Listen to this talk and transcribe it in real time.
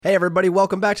Hey everybody,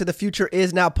 welcome back to the Future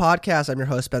Is Now podcast. I'm your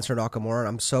host, Spencer Nakamura, and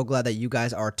I'm so glad that you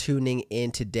guys are tuning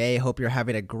in today. Hope you're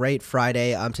having a great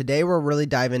Friday. Today we're really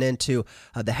diving into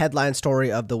the headline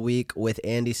story of the week with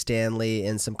Andy Stanley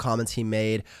and some comments he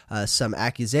made, some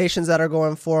accusations that are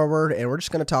going forward, and we're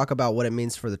just going to talk about what it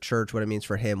means for the church, what it means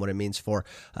for him, what it means for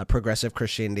progressive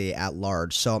Christianity at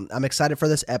large. So I'm excited for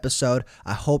this episode.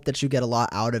 I hope that you get a lot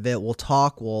out of it. We'll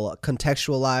talk, we'll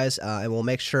contextualize, and we'll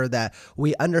make sure that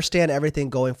we understand everything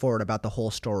going forward about the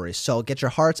whole story. So get your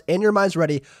hearts and your minds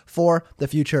ready for The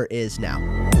Future Is Now.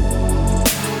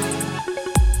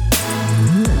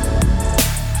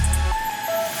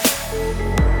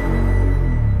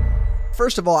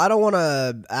 First of all, I don't want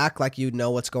to act like you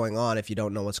know what's going on if you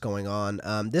don't know what's going on.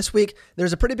 This week,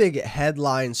 there's a pretty big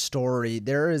headline story.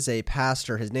 There is a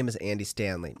pastor, his name is Andy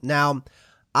Stanley. Now,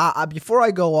 before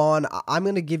I go on, I'm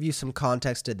going to give you some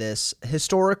context to this.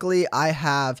 Historically, I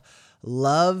have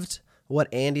loved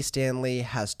what Andy Stanley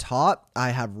has taught.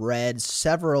 I have read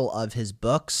several of his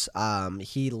books.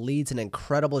 He leads an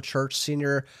incredible church,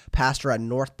 senior pastor at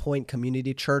North Point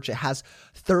Community Church. It has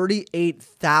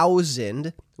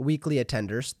 38,000 weekly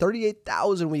attenders,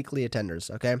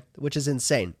 okay, which is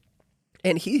insane.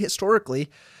 And he historically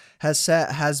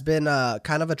has been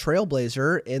kind of a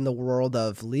trailblazer in the world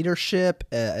of leadership,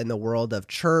 in the world of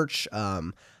church.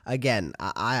 Again,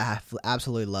 I have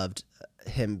absolutely loved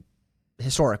him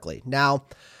historically. Now,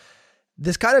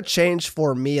 this kind of changed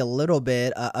for me a little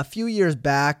bit. A few years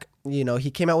back, he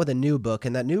came out with a new book,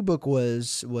 and that new book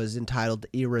was entitled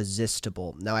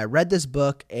Irresistible. Now, I read this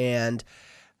book, and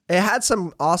it had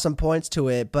some awesome points to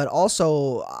it, but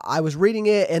also I was reading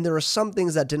it and there were some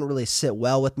things that didn't really sit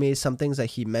well with me, some things that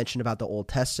he mentioned about the Old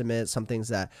Testament, some things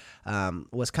that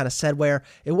was kind of said where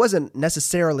it wasn't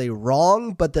necessarily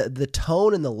wrong, but the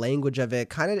tone and the language of it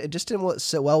it just didn't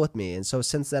sit well with me. And so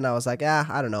since then I was like,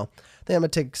 I don't know. I think I'm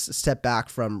going to take a step back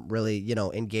from really,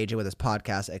 engaging with this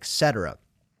podcast, etc.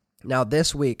 Now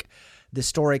this week, this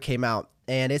story came out.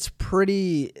 And it's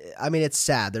it's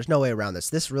sad. There's no way around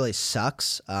this. This really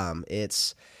sucks.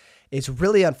 It's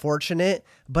really unfortunate,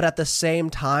 but at the same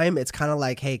time, it's kind of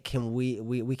like, hey,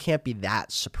 we can't be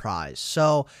that surprised.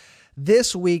 So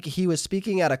this week he was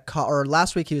speaking at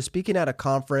last week he was speaking at a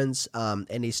conference,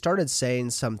 and he started saying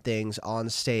some things on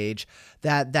stage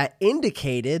that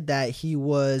indicated that he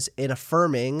was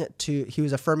affirming to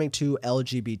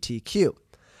LGBTQ.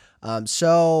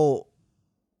 So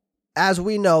as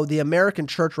we know, the American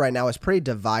church right now is pretty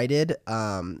divided.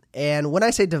 And when I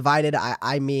say divided,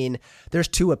 I mean there's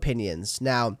two opinions.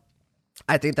 Now,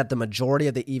 I think that the majority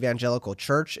of the evangelical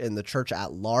church and the church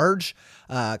at large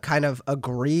kind of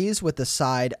agrees with the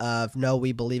side of, no,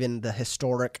 we believe in the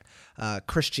historic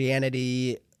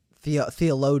Christianity,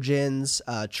 theologians,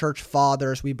 church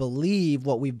fathers. We believe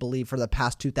what we've believed for the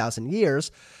past 2,000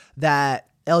 years, that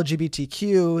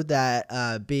LGBTQ,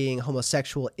 that being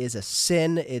homosexual is a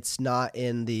sin. It's not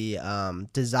in the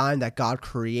design that God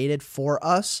created for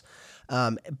us.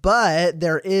 But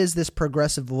there is this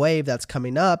progressive wave that's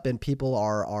coming up, and people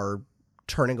are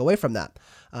turning away from that.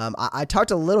 I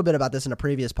talked a little bit about this in a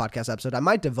previous podcast episode. I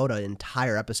might devote an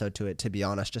entire episode to it, to be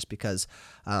honest, just because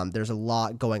there's a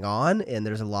lot going on, and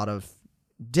there's a lot of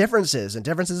differences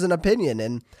in opinion.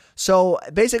 And so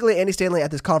basically Andy Stanley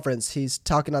at this conference, he's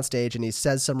talking on stage and he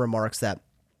says some remarks that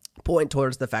point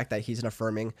towards the fact that he's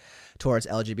affirming towards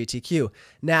LGBTQ.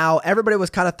 Now, everybody was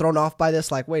kind of thrown off by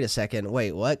this, like, wait a second,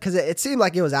 wait, what? Because it seemed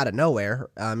like it was out of nowhere.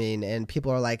 And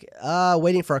people are like,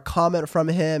 waiting for a comment from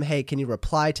him. Hey, can you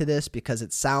reply to this? Because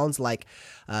it sounds like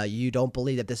you don't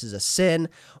believe that this is a sin.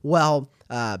 Well,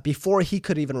 before he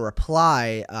could even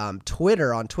reply, on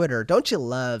Twitter, don't you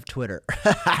love Twitter?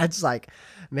 It's like,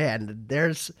 man,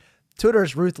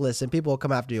 Twitter's ruthless and people will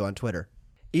come after you on Twitter.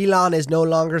 Elon is no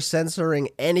longer censoring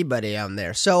anybody on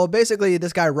there. So basically,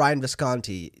 this guy, Ryan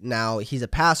Visconti, now he's a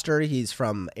pastor. He's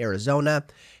from Arizona.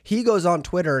 He goes on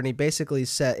Twitter and he basically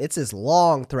said, it's this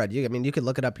long thread. You could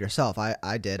look it up yourself.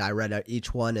 I did. I read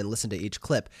each one and listened to each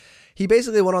clip. He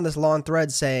basically went on this long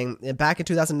thread saying, back in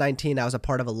 2019, I was a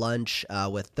part of a lunch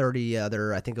with 30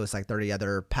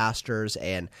 other pastors,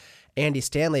 and Andy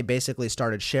Stanley basically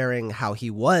started sharing how he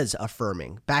was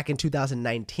affirming back in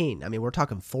 2019. We're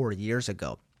talking 4 years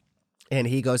ago. And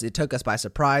he goes, it took us by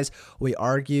surprise. We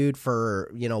argued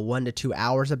for, 1 to 2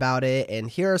 hours about it. And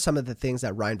here are some of the things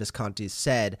that Ryan Visconti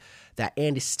said that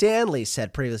Andy Stanley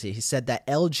said previously. He said that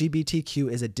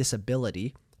LGBTQ is a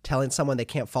disability. Telling someone they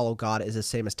can't follow God is the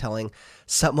same as telling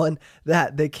someone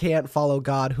that they can't follow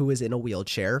God who is in a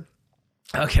wheelchair.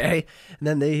 Okay. And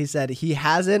then he said he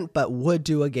hasn't, but would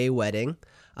do a gay wedding.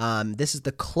 This is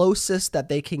the closest that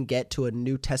they can get to a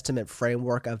New Testament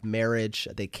framework of marriage.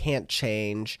 They can't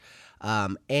change.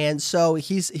 And so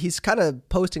he's kind of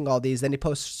posting all these. Then he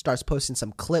starts posting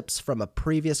some clips from a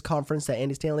previous conference that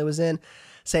Andy Stanley was in,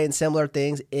 saying similar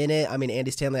things in it. I mean,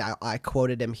 Andy Stanley, I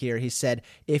quoted him here. He said,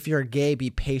 "If you're gay, be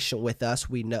patient with us.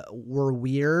 We know we're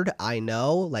weird. I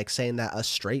know," like saying that us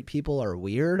straight people are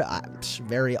weird. It's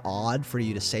very odd for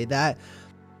you to say that.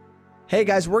 Hey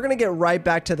guys, we're going to get right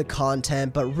back to the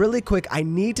content, but really quick, I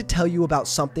need to tell you about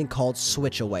something called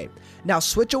Switch Away. Now,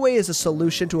 Switch Away is a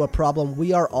solution to a problem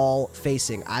we are all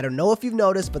facing. I don't know if you've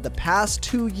noticed, but the past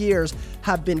 2 years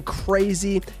have been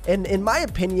crazy. And in my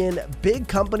opinion, big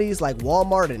companies like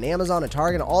Walmart and Amazon and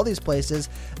Target and all these places,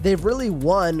 they've really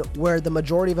won where the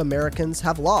majority of Americans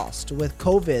have lost. With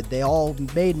COVID, they all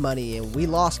made money and we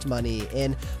lost money.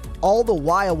 And all the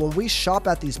while, when we shop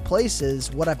at these places,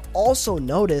 what I've also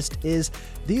noticed is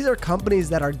these are companies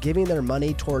that are giving their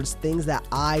money towards things that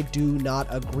I do not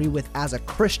agree with as a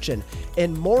Christian.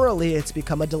 And morally, it's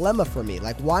become a dilemma for me.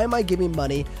 Like, why am I giving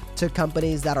money to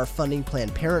companies that are funding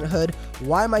Planned Parenthood?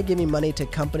 Why am I giving money to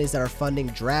companies that are funding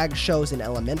drag shows in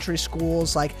elementary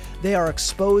schools? Like, they are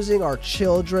exposing our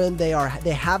children. They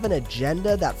have an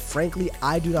agenda that, frankly,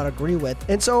 I do not agree with.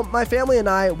 And so my family and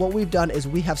I, what we've done is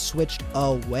we have switched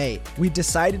away. We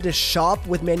decided to shop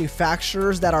with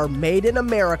manufacturers that are made in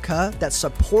America, that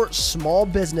support small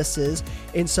businesses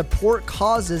and support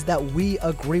causes that we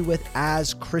agree with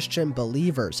as Christian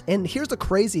believers. And here's the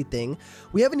crazy thing.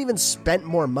 We haven't even spent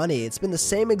more money. It's been the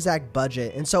same exact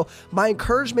budget. And so my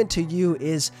encouragement to you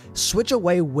is switch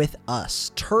away with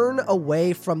us. Turn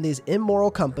away from these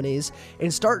immoral companies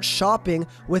and start shopping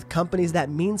with companies that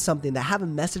mean something, that have a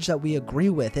message that we agree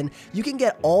with. And you can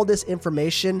get all this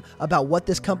information about what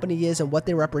this company is and what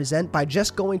they represent by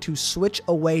just going to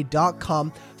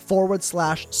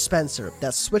switchaway.com/Spencer.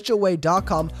 That's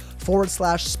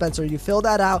switchaway.com/Spencer. You fill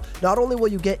that out. Not only will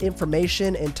you get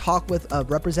information and talk with a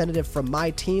representative from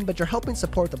my team, but you're helping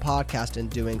support the podcast in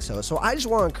doing so. So I just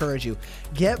want to encourage you,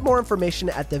 get more information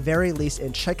at the very least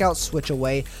and check out Switch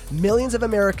Away. Millions of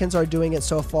Americans are doing it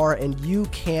so far, and you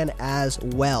can as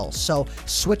well. So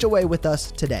switch away with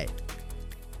us today.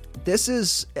 This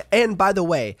is, and by the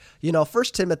way,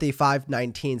 1 Timothy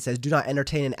 5:19 says, "Do not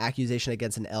entertain an accusation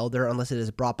against an elder unless it is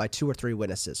brought by 2 or 3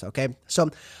 witnesses." Okay. So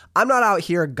I'm not out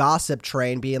here gossip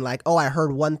train being like, "Oh, I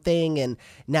heard one thing and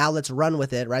now let's run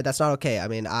with it." Right. That's not okay. I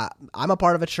mean, I'm a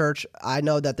part of a church. I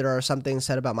know that there are some things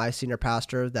said about my senior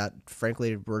pastor that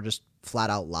frankly were just flat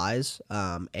out lies.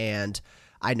 And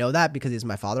I know that because he's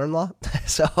my father-in-law.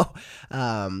 So,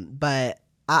 but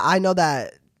I know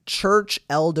that church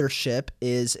eldership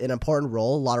is an important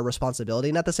role, a lot of responsibility.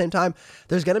 And at the same time,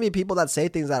 there's going to be people that say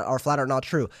things that are flat out not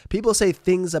true. People say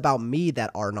things about me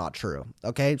that are not true.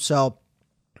 Okay. So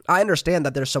I understand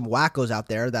that there's some wackos out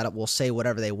there that will say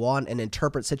whatever they want and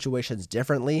interpret situations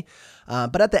differently.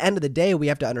 But at the end of the day, we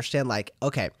have to understand, like,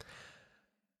 okay,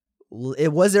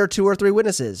 it was there 2 or 3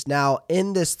 witnesses. Now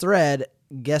in this thread,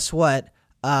 guess what?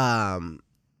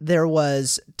 There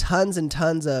was tons and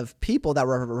tons of people that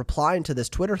were replying to this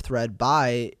Twitter thread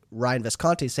by Ryan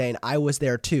Visconti saying, "I was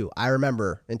there too. I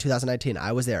remember in 2019,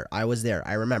 I was there.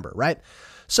 I remember," right?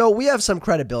 So we have some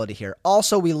credibility here.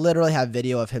 Also, we literally have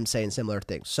video of him saying similar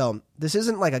things. So this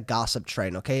isn't like a gossip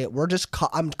train, okay?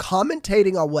 I'm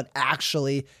commentating on what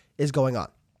actually is going on.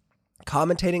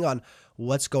 Commentating on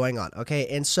what's going on, okay?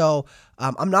 And so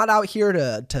I'm not out here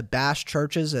to bash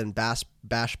churches and bash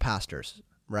pastors.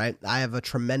 Right? I have a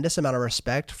tremendous amount of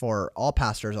respect for all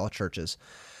pastors, all churches.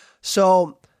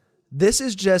 So this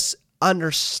is just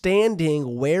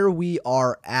understanding where we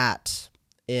are at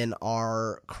in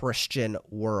our Christian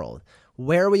world,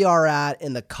 where we are at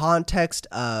in the context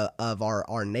of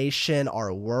our nation,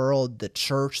 our world, the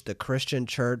church, the Christian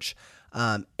church.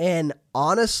 And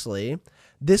honestly,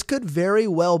 this could very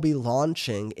well be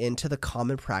launching into the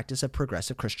common practice of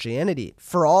progressive Christianity.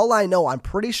 For all I know, I'm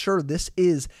pretty sure this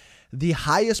is the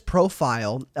highest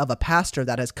profile of a pastor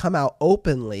that has come out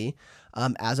openly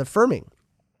as affirming.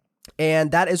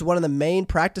 And that is one of the main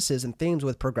practices and themes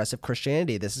with progressive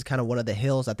Christianity. This is kind of one of the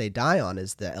hills that they die on,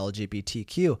 is the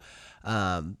LGBTQ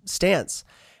stance.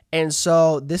 And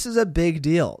so this is a big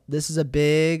deal. This is a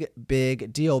big,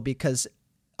 big deal because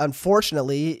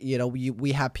unfortunately,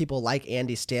 we have people like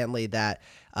Andy Stanley that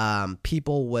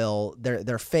people will,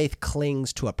 their faith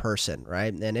clings to a person,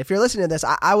 right? And if you're listening to this,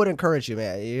 I would encourage you,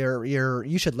 man.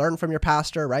 You should learn from your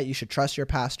pastor, right? You should trust your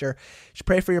pastor. You should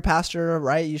pray for your pastor,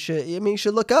 right? You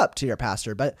should look up to your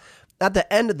pastor. But at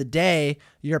the end of the day,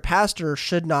 your pastor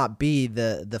should not be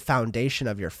the foundation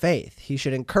of your faith. He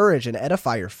should encourage and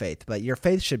edify your faith, but your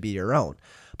faith should be your own.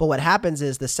 But what happens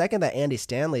is the second that Andy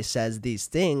Stanley says these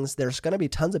things, there's going to be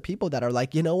tons of people that are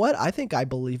like, you know what? I think I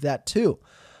believe that too.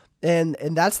 And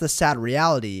that's the sad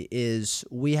reality is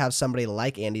we have somebody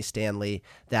like Andy Stanley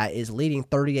that is leading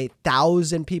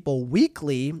 38,000 people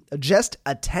weekly just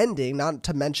attending, not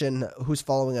to mention who's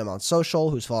following him on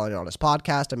social, who's following him on his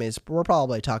podcast. I mean, we're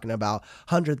probably talking about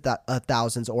hundreds of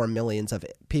thousands or millions of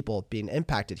people being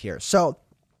impacted here. So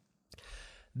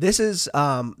this is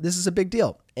a big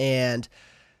deal. And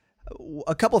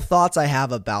a couple thoughts I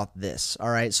have about this. All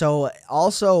right. So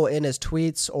also in his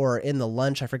tweets or in the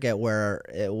lunch, I forget where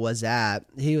it was at,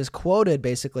 he was quoted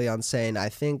basically on saying, I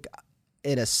think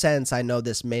in a sense, I know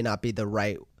this may not be the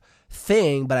right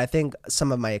thing, but I think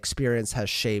some of my experience has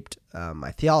shaped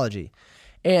my theology.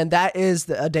 And that is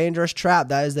a dangerous trap.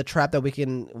 That is the trap that we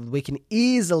can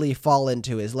easily fall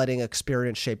into, is letting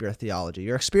experience shape your theology.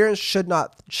 Your experience should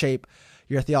not shape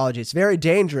your theology. It's very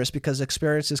dangerous because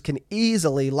experiences can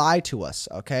easily lie to us.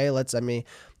 Okay.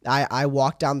 I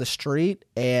walk down the street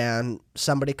and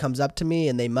somebody comes up to me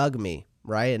and they mug me,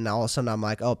 right? And all of a sudden I'm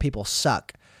like, oh, people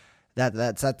suck.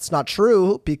 That's not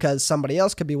true, because somebody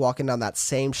else could be walking down that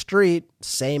same street,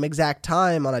 same exact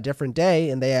time on a different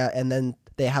day, and then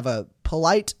they have a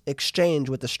polite exchange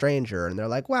with the stranger and they're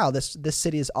like, wow, this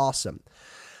city is awesome.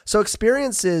 So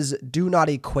experiences do not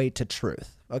equate to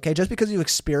truth. Okay, just because you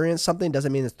experience something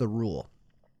doesn't mean it's the rule.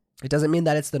 It doesn't mean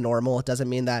that it's the normal. It doesn't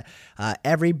mean that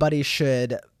everybody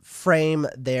should frame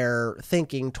their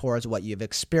thinking towards what you've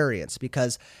experienced,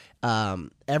 because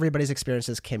everybody's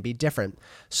experiences can be different.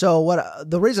 So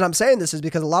the reason I'm saying this is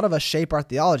because a lot of us shape our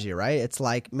theology, right? It's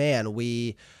like, man,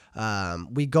 we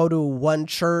go to one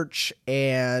church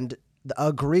and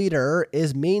a greeter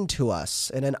is mean to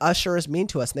us and an usher is mean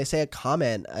to us, and they say a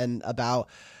comment about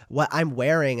what I'm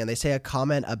wearing, and they say a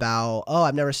comment about, oh,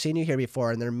 I've never seen you here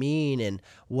before, and they're mean and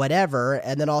whatever.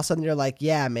 And then all of a sudden you're like,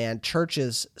 yeah, man,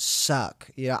 churches suck.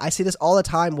 I see this all the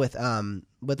time with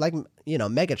like,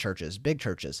 mega churches, big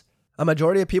churches. A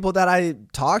majority of people that I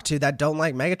talk to that don't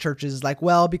like mega churches is like,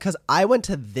 well, because I went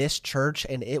to this church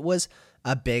and it was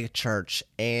a big church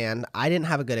and I didn't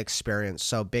have a good experience.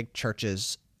 So big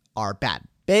churches are bad.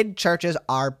 Big churches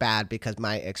are bad because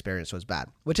my experience was bad,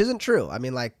 which isn't true. I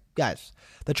mean, like, guys,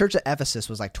 the church at Ephesus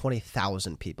was like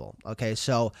 20,000 people. Okay.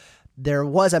 So there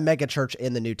was a mega church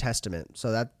in the New Testament.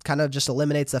 So that kind of just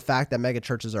eliminates the fact that mega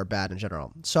churches are bad in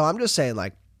general. So I'm just saying,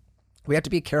 like, we have to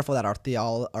be careful that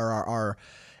our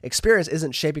experience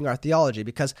isn't shaping our theology,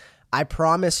 because I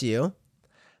promise you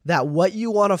that what you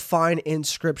want to find in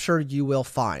Scripture, you will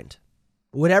find.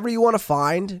 Whatever you want to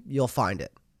find, you'll find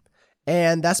it.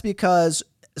 And that's because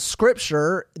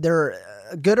Scripture,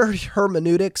 good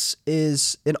hermeneutics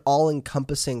is an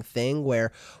all-encompassing thing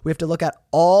where we have to look at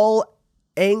all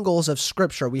angles of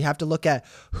Scripture. We have to look at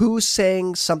who's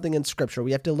saying something in Scripture.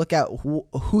 We have to look at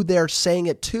who they're saying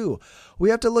it to. We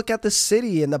have to look at the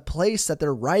city and the place that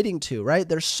they're writing to, right?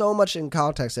 There's so much in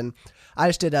context. And I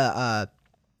just did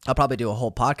I'll probably do a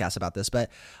whole podcast about this, but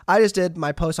I just did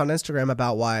my post on Instagram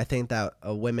about why I think that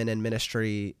women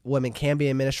can be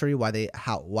in ministry, why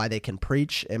they can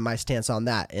preach, and my stance on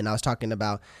that. And I was talking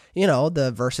about,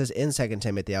 the verses in 2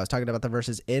 Timothy. I was talking about the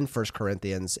verses in 1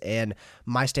 Corinthians and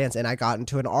my stance. And I got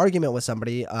into an argument with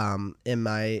somebody in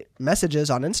my messages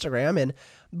on Instagram. And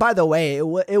by the way,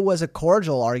 it was a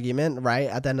cordial argument, right?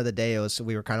 At the end of the day,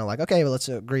 we were kind of like, okay, well, let's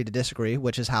agree to disagree,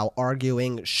 which is how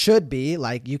arguing should be.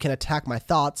 Like, you can attack my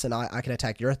thoughts and I can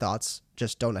attack your thoughts.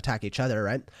 Just don't attack each other,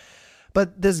 right?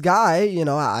 But this guy,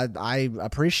 I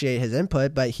appreciate his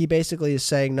input, but he basically is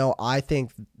saying, no, I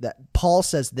think that Paul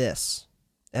says this.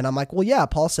 And I'm like, well, yeah,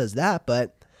 Paul says that,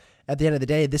 but at the end of the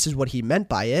day, this is what he meant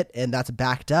by it, and that's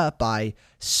backed up by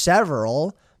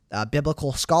several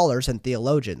biblical scholars and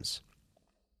theologians.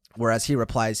 Whereas he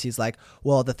replies, he's like,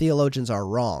 well, the theologians are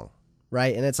wrong,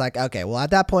 right? And it's like, okay, well,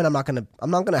 at that point, I'm not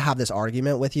gonna have this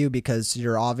argument with you, because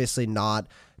you're obviously not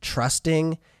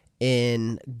trusting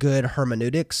in good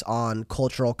hermeneutics on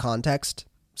cultural context.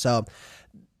 So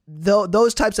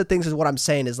those types of things is what I'm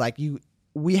saying, is like,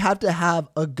 we have to have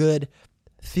a good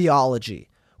theology.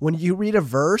 When you read a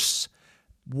verse,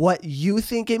 what you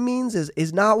think it means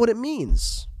is not what it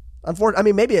means. Unfortunately, I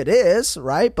mean, maybe it is,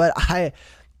 right? But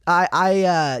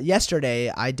yesterday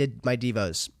I did my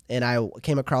devos and I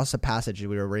came across a passage.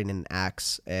 We were reading in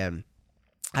Acts, and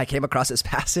I came across this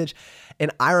passage,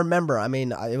 and I remember,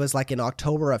 it was like in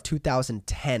October of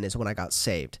 2010 is when I got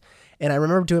saved. And I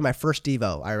remember doing my first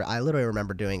devo. I literally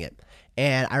remember doing it.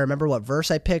 And I remember what verse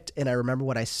I picked, and I remember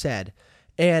what I said.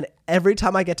 And every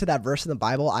time I get to that verse in the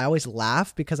Bible, I always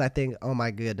laugh because I think, oh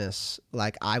my goodness,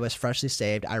 like I was freshly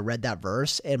saved. I read that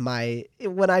verse and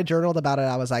when I journaled about it,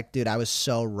 I was like, dude, I was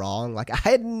so wrong. Like I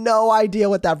had no idea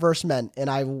what that verse meant.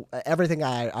 And everything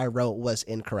I wrote was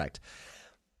incorrect.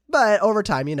 But over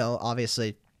time,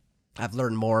 obviously I've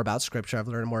learned more about Scripture. I've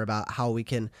learned more about how we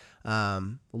can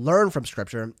learn from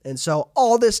Scripture. And so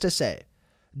all this to say,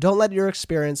 don't let your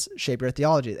experience shape your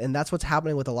theology. And that's what's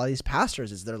happening with a lot of these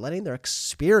pastors is they're letting their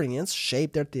experience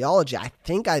shape their theology. I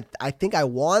think I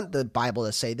want the Bible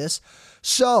to say this.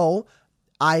 So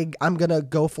I'm going to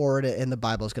go for it and the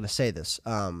Bible is going to say this.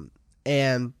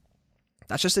 And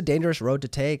that's just a dangerous road to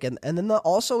take. And then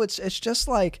also it's just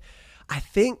like, I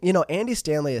think, Andy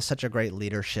Stanley is such a great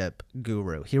leadership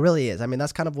guru. He really is. I mean,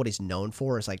 that's kind of what he's known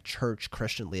for is like church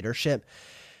Christian leadership.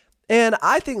 And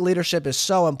I think leadership is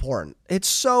so important. It's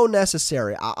so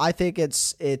necessary. I think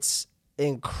it's an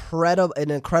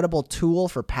incredible tool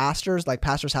for pastors. Like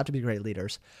pastors have to be great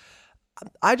leaders.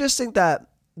 I just think that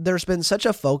there's been such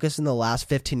a focus in the last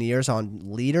 15 years on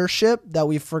leadership that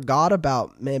we forgot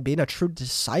about, being a true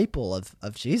disciple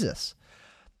of Jesus,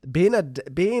 being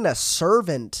a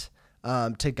servant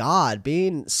to God,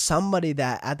 being somebody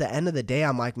that at the end of the day,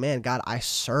 I'm like, man, God, I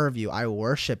serve you. I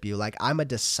worship you. Like I'm a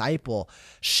disciple,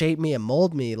 shape me and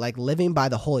mold me, like living by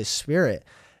the Holy Spirit.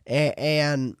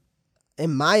 And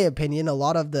in my opinion, a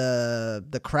lot of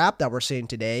the crap that we're seeing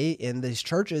today in these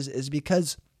churches is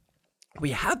because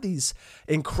we have these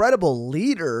incredible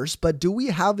leaders, but do we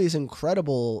have these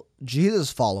incredible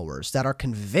Jesus followers that are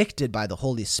convicted by the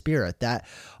Holy Spirit, that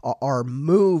are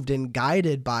moved and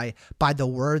guided by the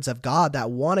words of God, that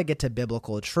want to get to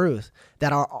biblical truth,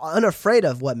 that are unafraid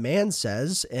of what man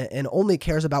says and only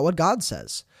cares about what God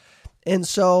says? And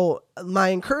so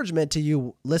my encouragement to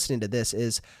you listening to this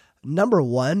is, number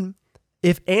one,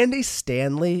 if Andy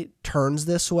Stanley turns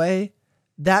this way,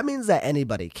 that means that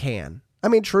anybody can. I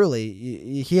mean,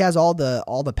 truly, he has all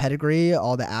the pedigree,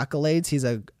 all the accolades. He's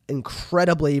an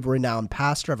incredibly renowned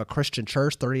pastor of a Christian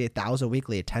church, 38,000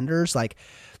 weekly attenders, like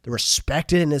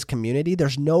respected in his community.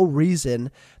 There's no reason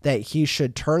that he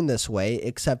should turn this way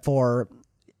except for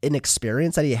an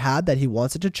experience that he had that he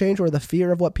wants it to change or the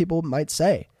fear of what people might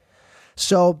say.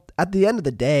 So at the end of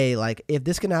the day, like if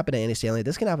this can happen to Andy Stanley,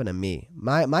 this can happen to me.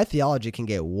 My theology can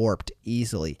get warped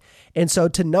easily. And so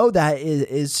to know that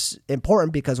is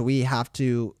important because we have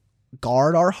to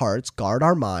guard our hearts, guard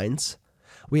our minds.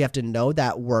 We have to know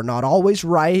that we're not always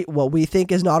right. What we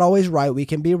think is not always right. We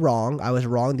can be wrong. I was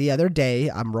wrong the other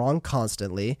day. I'm wrong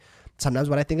constantly. Sometimes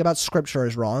what I think about Scripture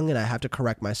is wrong and I have to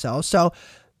correct myself. So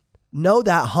know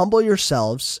that, humble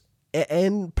yourselves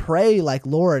and pray like,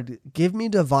 Lord, give me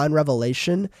divine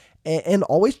revelation, and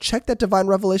always check that divine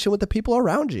revelation with the people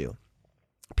around you.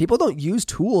 People don't use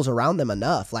tools around them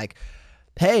enough. Like,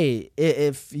 hey,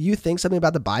 if you think something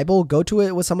about the Bible, go to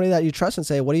it with somebody that you trust and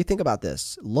say, what do you think about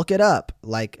this? Look it up.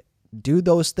 Like, do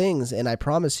those things. And I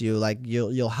promise you, like,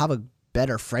 you'll have a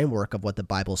better framework of what the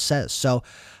Bible says. So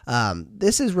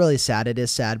this is really sad. It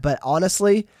is sad. But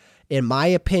honestly, in my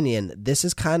opinion, this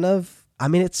is kind of,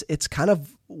 it's kind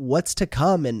of what's to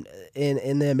come in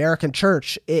the American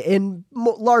church in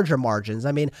larger margins.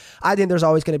 I mean, I think there's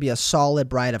always going to be a solid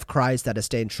bride of Christ that is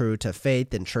staying true to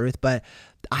faith and truth, but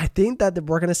I think that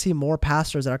we're going to see more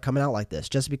pastors that are coming out like this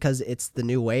just because it's the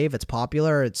new wave. It's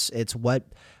popular. It's what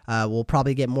will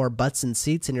probably get more butts and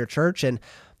seats in your church.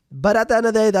 But at the end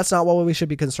of the day, that's not what we should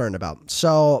be concerned about.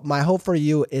 So my hope for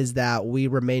you is that we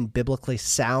remain biblically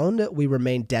sound. We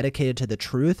remain dedicated to the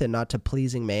truth and not to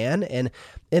pleasing man. And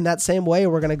in that same way,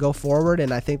 we're going to go forward.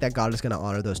 And I think that God is going to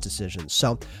honor those decisions.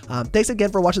 So thanks again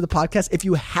for watching the podcast. If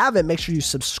you haven't, make sure you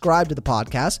subscribe to the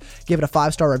podcast. Give it a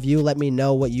 5-star review. Let me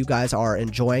know what you guys are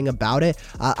enjoying about it.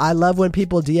 I love when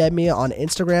people DM me on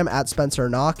Instagram at Spencer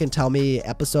Knock and tell me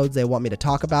episodes they want me to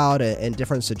talk about and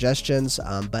different suggestions.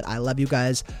 But I love you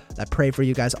guys. I pray for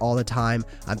you guys all the time.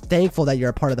 I'm thankful that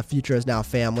you're a part of the Future Is Now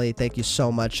family. Thank you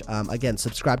so much. Again,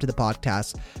 subscribe to the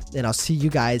podcast, and I'll see you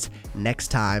guys next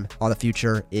time on The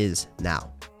Future Is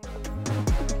Now.